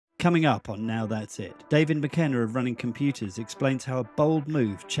Coming up on Now That's It, David McKenna of Running Computers explains how a bold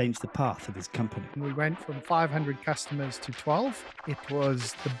move changed the path of his company. We went from 500 customers to 12. It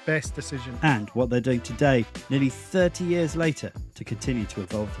was the best decision. And what they're doing today, nearly 30 years later, to continue to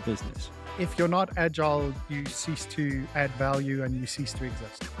evolve the business. If you're not agile, you cease to add value and you cease to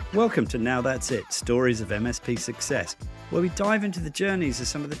exist. Welcome to Now That's It, Stories of MSP Success, where we dive into the journeys of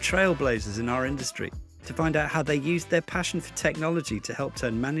some of the trailblazers in our industry to find out how they used their passion for technology to help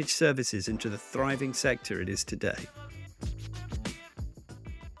turn managed services into the thriving sector it is today.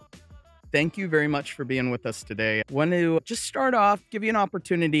 Thank you very much for being with us today. I want to just start off, give you an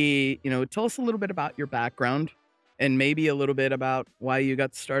opportunity, tell us a little bit about your background and maybe a little bit about why you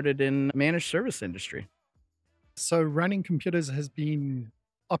got started in the managed service industry. So Running Computers has been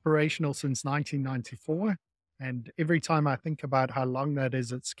operational since 1994. And every time I think about how long that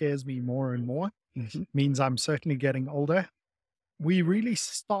is, it scares me more and more. It means I'm certainly getting older. We really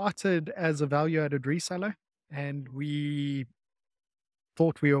started as a value-added reseller, and we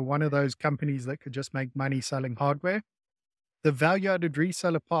thought we were one of those companies that could just make money selling hardware. The value-added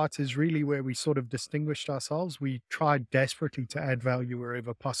reseller part is really where we sort of distinguished ourselves. We tried desperately to add value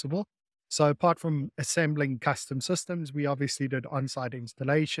wherever possible. So apart from assembling custom systems, we obviously did on-site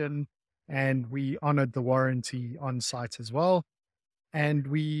installation, and we honored the warranty on site as well. And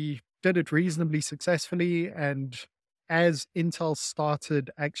we did it reasonably successfully. And as Intel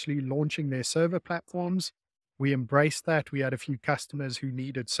started actually launching their server platforms, we embraced that. We had a few customers who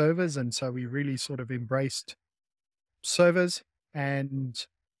needed servers. And so we really sort of embraced servers. And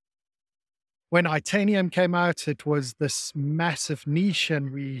when Itanium came out, it was this massive niche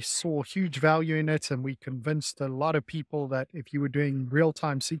and we saw huge value in it. And we convinced a lot of people that if you were doing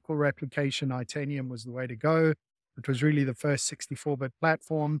real-time SQL replication, Itanium was the way to go. It was really the first 64-bit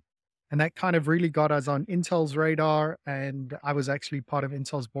platform. And that kind of really got us on Intel's radar. And I was actually part of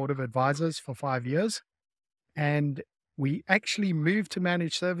Intel's board of advisors for 5 years. And we actually moved to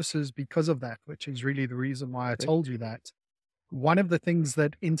managed services because of that, which is really the reason why I told you that. One of the things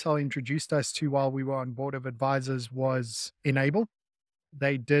that Intel introduced us to while we were on board of advisors was Enable.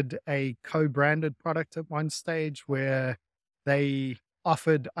 They did a co-branded product at one stage where they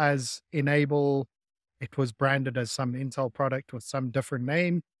offered as Enable. It was branded as some Intel product with some different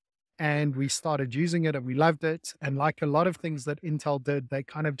name. And we started using it and we loved it. And like a lot of things that Intel did, they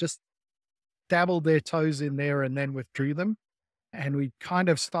kind of just dabbled their toes in there and then withdrew them. And we kind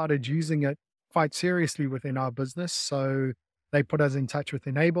of started using it quite seriously within our business. So they put us in touch with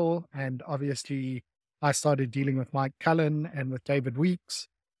Enable. And obviously, I started dealing with Mike Cullen and with David Weeks.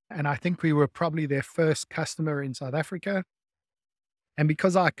 And I think we were probably their first customer in South Africa. And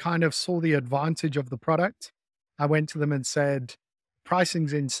because I kind of saw the advantage of the product, I went to them and said,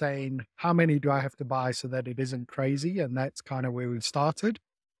 pricing's insane. How many do I have to buy so that it isn't crazy? And that's kind of where we started.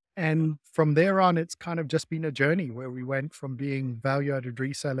 And from there on, it's kind of just been a journey where we went from being value-added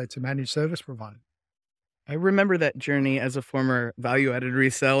reseller to managed service provider. I remember that journey as a former value-added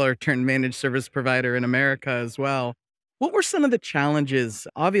reseller turned managed service provider in America as well. What were some of the challenges?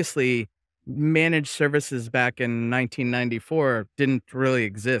 Obviously, managed services back in 1994 didn't really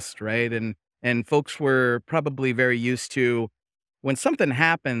exist, right? And folks were probably very used to when something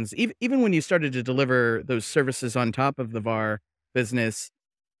happens, even when you started to deliver those services on top of the VAR business,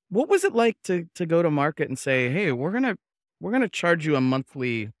 what was it like to go to market and say, hey, we're gonna charge you a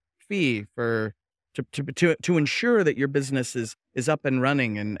monthly fee for to ensure that your business is up and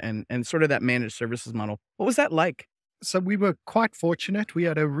running and sort of that managed services model? What was that like? So we were quite fortunate. We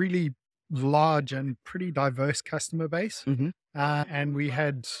had a really large and pretty diverse customer base. And we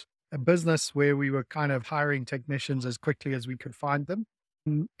had a business where we were kind of hiring technicians as quickly as we could find them.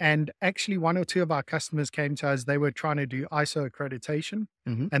 And actually, one or two of our customers came to us. They were trying to do ISO accreditation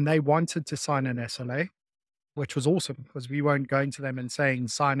and they wanted to sign an SLA, which was awesome because we weren't going to them and saying,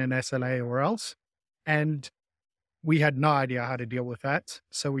 sign an SLA or else. And we had no idea how to deal with that.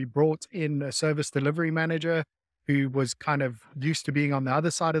 So we brought in a service delivery manager who was kind of used to being on the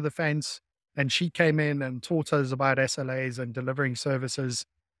other side of the fence. And she came in and taught us about SLAs and delivering services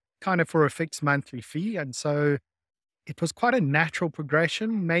kind of for a fixed monthly fee. And so it was quite a natural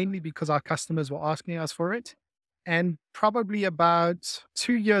progression, mainly because our customers were asking us for it. And probably about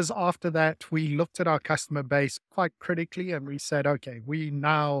 2 years after that, we looked at our customer base quite critically and we said, okay, we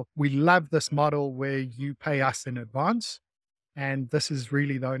love this model where you pay us in advance. And this is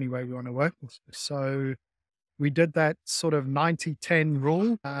really the only way we want to work with. So we did that sort of 90-10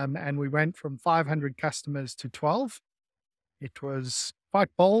 rule, and we went from 500 customers to 12. It was quite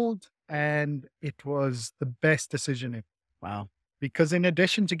bold and it was the best decision ever. Wow. Because in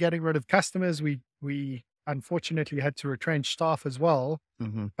addition to getting rid of customers, we unfortunately had to retrench staff as well.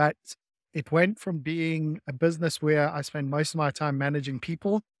 Hmm. But it went from being a business where I spend most of my time managing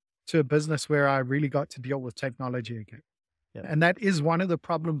people to a business where I really got to deal with technology again. Yep. And that is one of the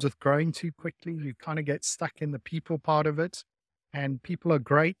problems with growing too quickly. You kind of get stuck in the people part of it, and people are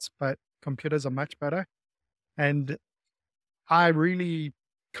great, but computers are much better. And I really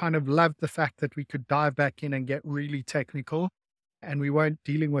kind of loved the fact that we could dive back in and get really technical. And we weren't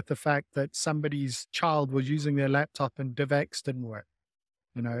dealing with the fact that somebody's child was using their laptop and DivX didn't work.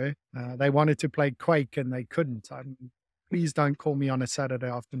 They wanted to play Quake and they couldn't. Please don't call me on a Saturday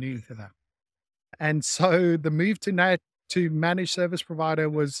afternoon for that. And so the move to managed service provider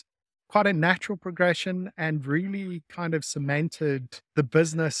was quite a natural progression and really kind of cemented the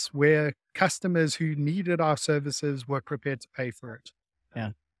business where customers who needed our services were prepared to pay for it.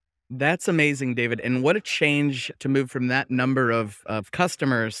 Yeah. That's amazing, David. And what a change to move from that number of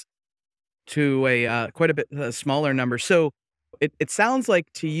customers to a quite a bit smaller number. So it sounds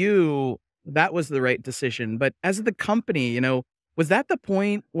like to you that was the right decision. But as the company, was that the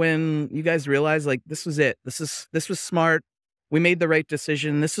point when you guys realized like this was it? This was smart. We made the right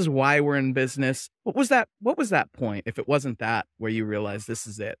decision. This is why we're in business. What was that point, if it wasn't that, where you realized this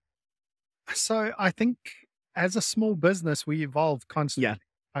is it? So I think as a small business, we evolve constantly. Yeah.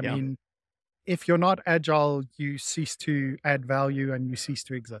 I Yeah. mean, if you're not agile, you cease to add value and you cease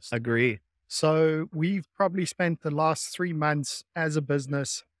to exist. Agree. So we've probably spent the last 3 months as a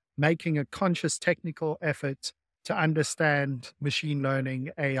business making a conscious technical effort to understand machine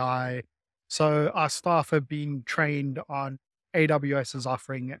learning, AI. So our staff have been trained on AWS's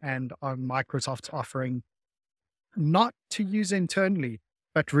offering and on Microsoft's offering, not to use internally,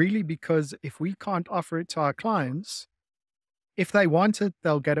 but really because if we can't offer it to our clients, if they want it,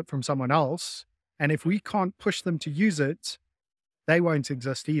 they'll get it from someone else. And if we can't push them to use it, they won't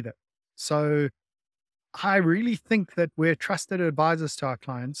exist either. So I really think that we're trusted advisors to our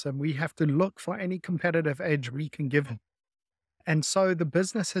clients and we have to look for any competitive edge we can give them. And so the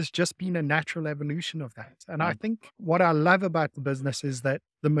business has just been a natural evolution of that. And I think what I love about the business is that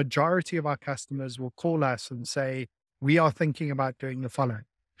the majority of our customers will call us and say, we are thinking about doing the following.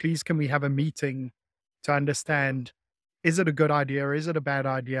 Please, can we have a meeting to understand, is it a good idea? Is it a bad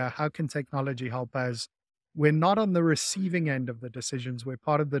idea? How can technology help us? We're not on the receiving end of the decisions. We're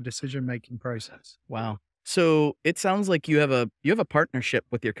part of the decision-making process. Wow. So it sounds like you have a partnership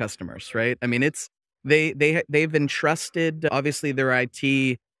with your customers, right? I mean, they've entrusted obviously their IT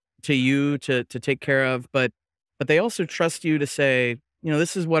to you to take care of, but they also trust you to say,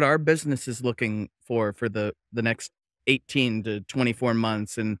 this is what our business is looking for the next 18 to 24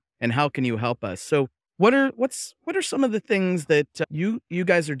 months, and how can you help us? So what are some of the things that you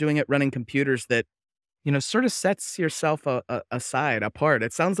guys are doing at Running Computers that sort of sets yourself apart?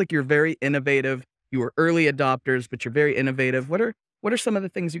 It sounds like you're very innovative. You were early adopters, but you're very innovative. What are some of the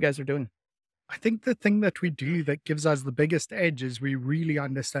things you guys are doing? I think the thing that we do that gives us the biggest edge is we really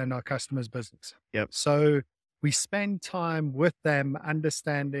understand our customers' business. Yep. So we spend time with them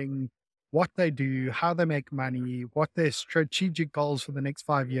understanding what they do, how they make money, what their strategic goals for the next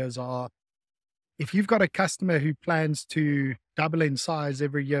 5 years are. If you've got a customer who plans to double in size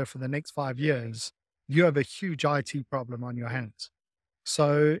every year for the next 5 years, you have a huge IT problem on your hands.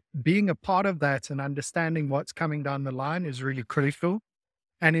 So being a part of that and understanding what's coming down the line is really critical.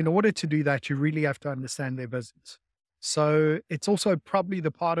 And in order to do that, you really have to understand their business. So it's also probably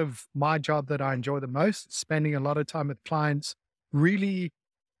the part of my job that I enjoy the most, spending a lot of time with clients, really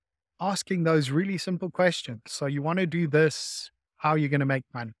asking those really simple questions. So you want to do this, how are you going to make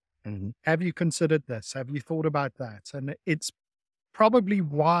money? Mm-hmm. Have you considered this? Have you thought about that? And it's probably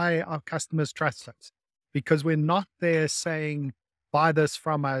why our customers trust us, because we're not there saying, buy this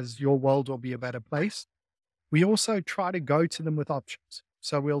from us, your world will be a better place. We also try to go to them with options.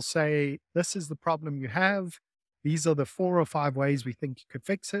 So we'll say, this is the problem you have. These are the 4 or 5 ways we think you could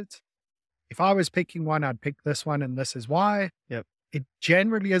fix it. If I was picking one, I'd pick this one, and this is why. Yep. It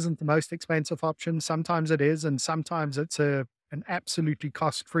generally isn't the most expensive option. Sometimes it is, and sometimes it's an absolutely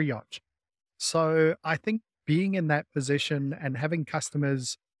cost-free option. So I think being in that position and having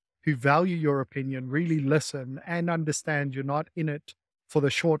customers who value your opinion, really listen and understand you're not in it for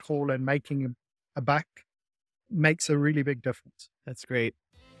the short haul and making a buck, makes a really big difference. That's great.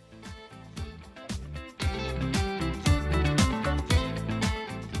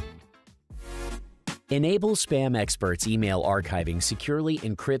 Enable Spam Expert's email archiving securely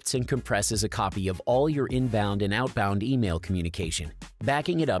encrypts and compresses a copy of all your inbound and outbound email communication,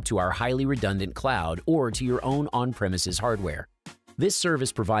 backing it up to our highly redundant cloud or to your own on-premises hardware. This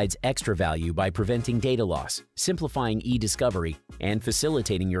service provides extra value by preventing data loss, simplifying e-discovery, and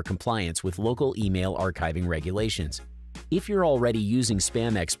facilitating your compliance with local email archiving regulations. If you're already using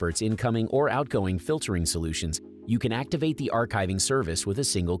Spam Expert's incoming or outgoing filtering solutions, you can activate the archiving service with a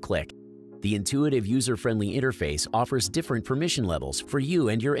single click. The intuitive user-friendly interface offers different permission levels for you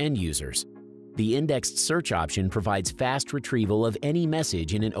and your end users. The indexed search option provides fast retrieval of any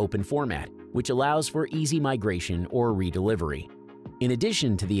message in an open format, which allows for easy migration or redelivery. In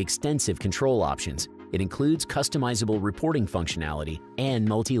addition to the extensive control options, it includes customizable reporting functionality and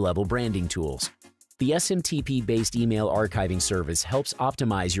multi-level branding tools. The SMTP-based email archiving service helps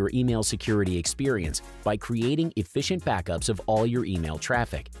optimize your email security experience by creating efficient backups of all your email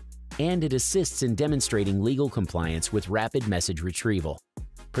traffic. And it assists in demonstrating legal compliance with rapid message retrieval.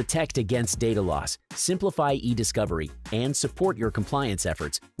 Protect against data loss, simplify e-discovery, and support your compliance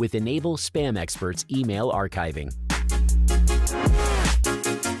efforts with Enable Spam Expert's email archiving.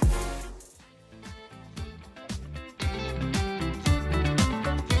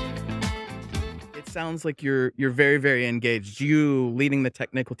 It sounds like you're very, very engaged. You leading the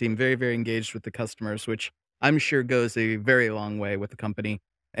technical team, very, very engaged with the customers, which I'm sure goes a very long way with the company,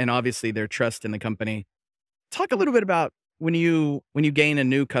 and obviously their trust in the company. Talk a little bit about when you gain a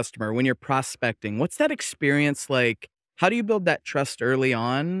new customer, when you're prospecting, what's that experience like? How do you build that trust early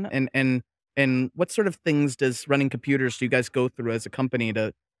on? And what sort of things does Running Computers do you guys go through as a company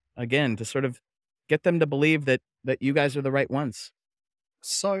to sort of get them to believe that you guys are the right ones?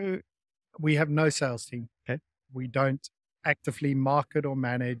 So we have no sales team. Okay. We don't actively market or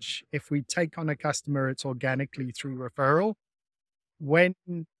manage. If we take on a customer, it's organically through referral. When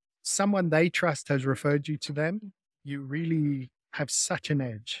someone they trust has referred you to them, you really have such an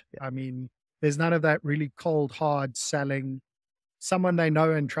edge. Yeah. I mean, there's none of that really cold, hard selling. Someone they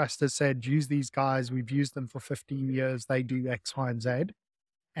know and trust has said, use these guys. We've used them for 15 years. They do X, Y, and Z.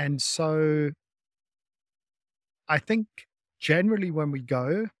 And so I think generally when we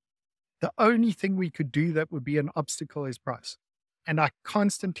go, the only thing we could do that would be an obstacle is price. And I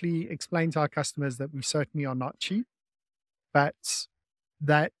constantly explain to our customers that we certainly are not cheap, but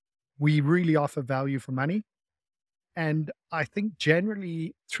that we really offer value for money. And I think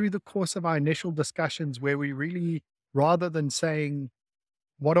generally through the course of our initial discussions where we really, rather than saying,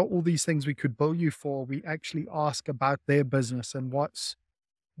 what are all these things we could bill you for, we actually ask about their business and what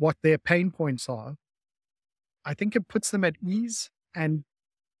their pain points are. I think it puts them at ease, and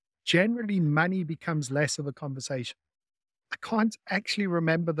generally money becomes less of a conversation. I can't actually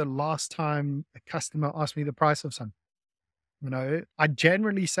remember the last time a customer asked me the price of something. You know, I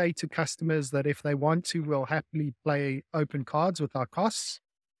generally say to customers that if they want to, we'll happily play open cards with our costs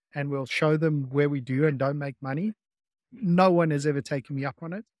and we'll show them where we do and don't make money. No one has ever taken me up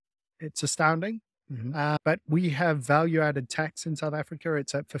on it. It's astounding. But we have value-added tax in South Africa.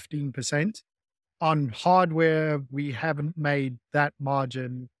 It's at 15%. On hardware, we haven't made that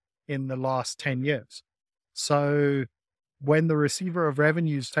margin in the last 10 years. So when the receiver of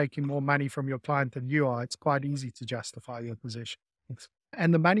revenue is taking more money from your client than you are, it's quite easy to justify your position.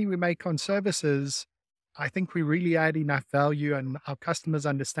 And the money we make on services, I think we really add enough value and our customers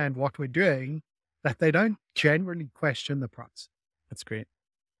understand what we're doing that they don't generally question the price. That's great.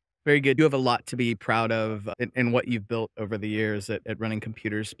 Very good. You have a lot to be proud of in what you've built over the years at Running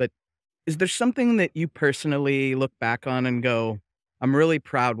Computers. But is there something that you personally look back on and go, I'm really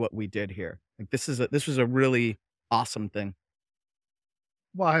proud what we did here? Like this was a really awesome thing.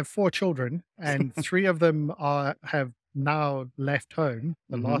 Well, I have 4 children and 3 of them have now left home.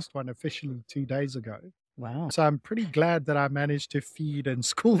 The last one officially 2 days ago. Wow. So I'm pretty glad that I managed to feed and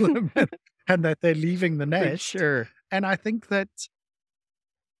school them and that they're leaving the nest. Sure. And I think that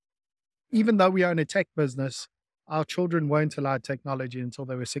even though we own a tech business, our children weren't allowed technology until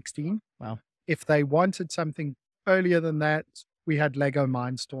they were 16. Wow. If they wanted something earlier than that, we had Lego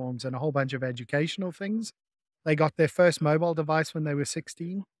Mindstorms and a whole bunch of educational things. They got their first mobile device when they were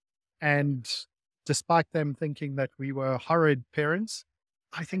 16. And despite them thinking that we were horrid parents,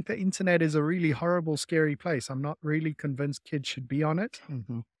 I think the internet is a really horrible, scary place. I'm not really convinced kids should be on it.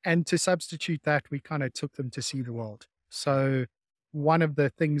 And to substitute that, we kind of took them to see the world. So one of the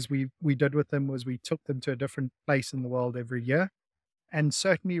things we did with them was we took them to a different place in the world every year. And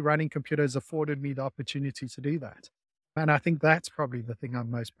certainly Running Computers afforded me the opportunity to do that. And I think that's probably the thing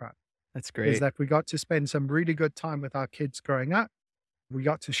I'm most proud of. That's great. Is that we got to spend some really good time with our kids growing up. We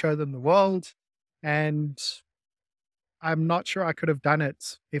got to show them the world. And I'm not sure I could have done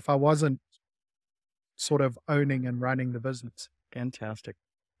it if I wasn't sort of owning and running the business. Fantastic.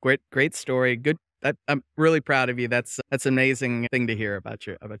 Great story. Good. I'm really proud of you. That's an amazing thing to hear about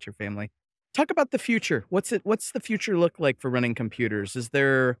your family. Talk about the future. What's the future look like for running computers? Is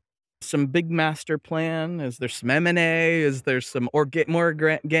there some big master plan? Is there some M&A? Is there some more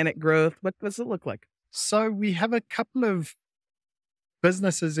organic growth? What does it look like? So we have a couple of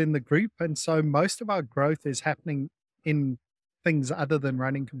businesses in the group. And so most of our growth is happening in things other than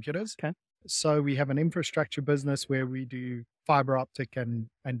running computers. Okay. So we have an infrastructure business where we do fiber optic and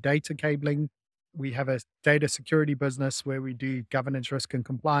data cabling. We have a data security business where we do governance, risk, and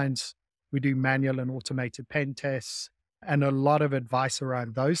compliance. We do manual and automated pen tests and a lot of advice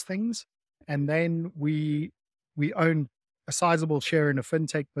around those things. And then we own a sizable share in a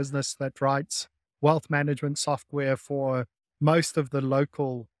fintech business that writes wealth management software for most of the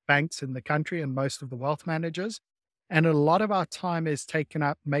local banks in the country and most of the wealth managers. And a lot of our time is taken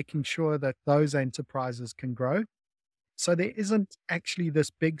up making sure that those enterprises can grow. So there isn't actually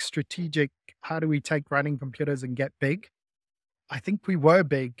this big strategic, how do we take running computers and get big? I think we were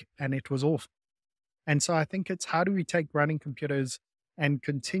big and it was awful. And so I think it's how do we take running computers and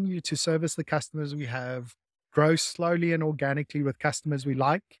continue to service the customers we have, grow slowly and organically with customers we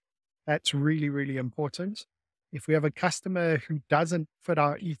like. That's really, really important. If we have a customer who doesn't fit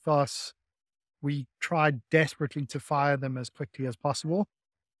our ethos, we try desperately to fire them as quickly as possible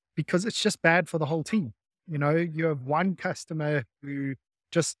because it's just bad for the whole team. You know, you have one customer who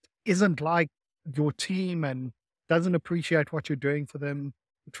just isn't like your team and doesn't appreciate what you're doing for them.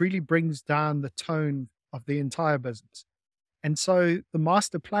 It really brings down the tone of the entire business. And so the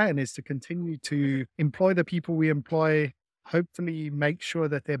master plan is to continue to employ the people we employ, hopefully make sure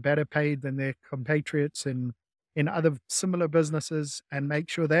that they're better paid than their compatriots in other similar businesses and make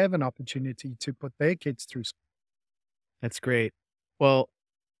sure they have an opportunity to put their kids through school. That's great. Well,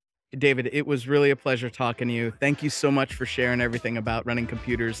 David, it was really a pleasure talking to you. Thank you so much for sharing everything about running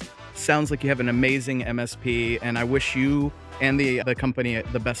computers. Sounds like you have an amazing MSP, and I wish you and the company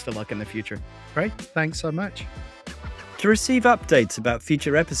the best of luck in the future. Great. Thanks so much. To receive updates about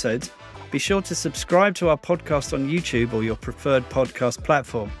future episodes, be sure to subscribe to our podcast on YouTube or your preferred podcast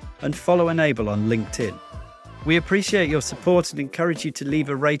platform and follow Enable on LinkedIn. We appreciate your support and encourage you to leave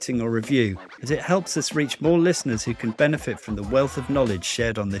a rating or review, as it helps us reach more listeners who can benefit from the wealth of knowledge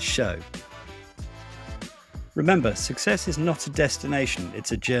shared on this show. Remember, success is not a destination,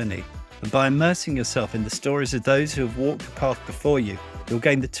 it's a journey. And by immersing yourself in the stories of those who have walked the path before you, you'll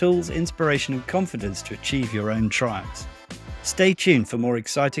gain the tools, inspiration, and confidence to achieve your own triumphs. Stay tuned for more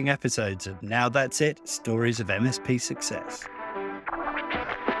exciting episodes of Now That's It, Stories of MSP Success.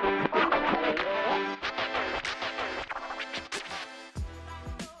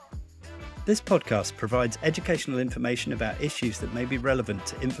 This podcast provides educational information about issues that may be relevant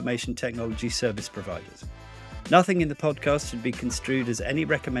to information technology service providers. Nothing in the podcast should be construed as any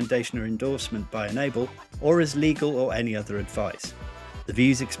recommendation or endorsement by Enable or as legal or any other advice. The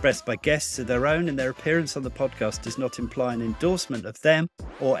views expressed by guests are their own, and their appearance on the podcast does not imply an endorsement of them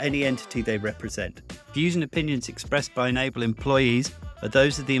or any entity they represent. Views and opinions expressed by Enable employees are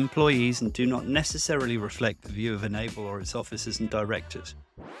those of the employees and do not necessarily reflect the view of Enable or its officers and directors.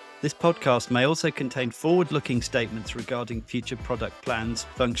 This podcast may also contain forward-looking statements regarding future product plans,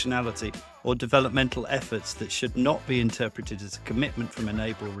 functionality, or developmental efforts that should not be interpreted as a commitment from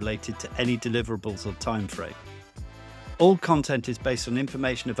Enable related to any deliverables or timeframe. All content is based on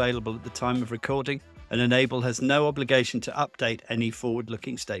information available at the time of recording, and Enable has no obligation to update any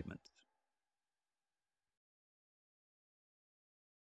forward-looking statements.